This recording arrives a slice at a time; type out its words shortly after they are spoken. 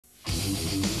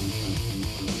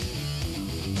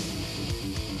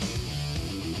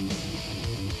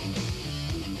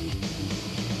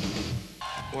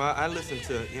Well, I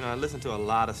listen to a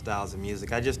lot of styles of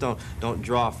music. I just don't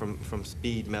draw from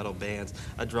speed metal bands.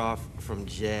 I draw from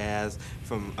jazz,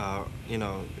 from Al Di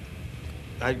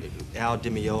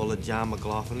Meola, John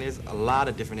McLaughlin. There's a lot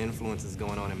of different influences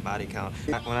going on in Body Count.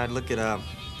 When I look at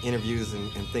interviews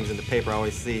and things in the paper, I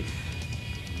always see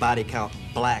Body Count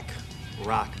black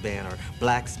rock band or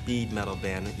black speed metal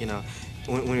band. You know,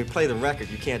 when we play the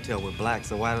record, you can't tell we're black,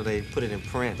 so why do they put it in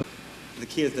print? The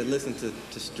kids that listen to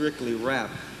strictly rap,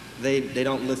 they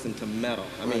don't listen to metal.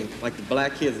 I mean, like the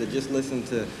black kids that just listen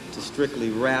to strictly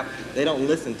rap, they don't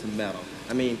listen to metal.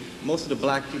 I mean, most of the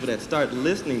black people that start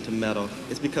listening to metal,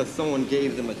 it's because someone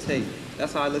gave them a tape.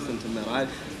 That's how I listen to metal.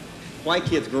 White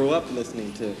kids grow up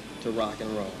listening to rock and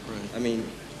roll. Right. I mean,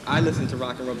 I listened to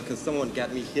rock and roll because someone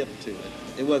got me hip to it.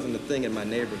 It wasn't a thing in my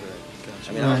neighborhood.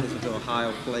 Gotcha. I mean, I was listening to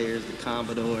Ohio Players, the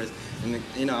Commodores,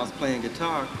 and I was playing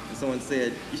guitar, and someone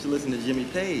said, you should listen to Jimmy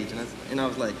Page. And I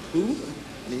was like, who?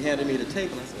 And he handed me the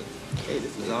tape, and I said, hey,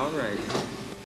 this is all right.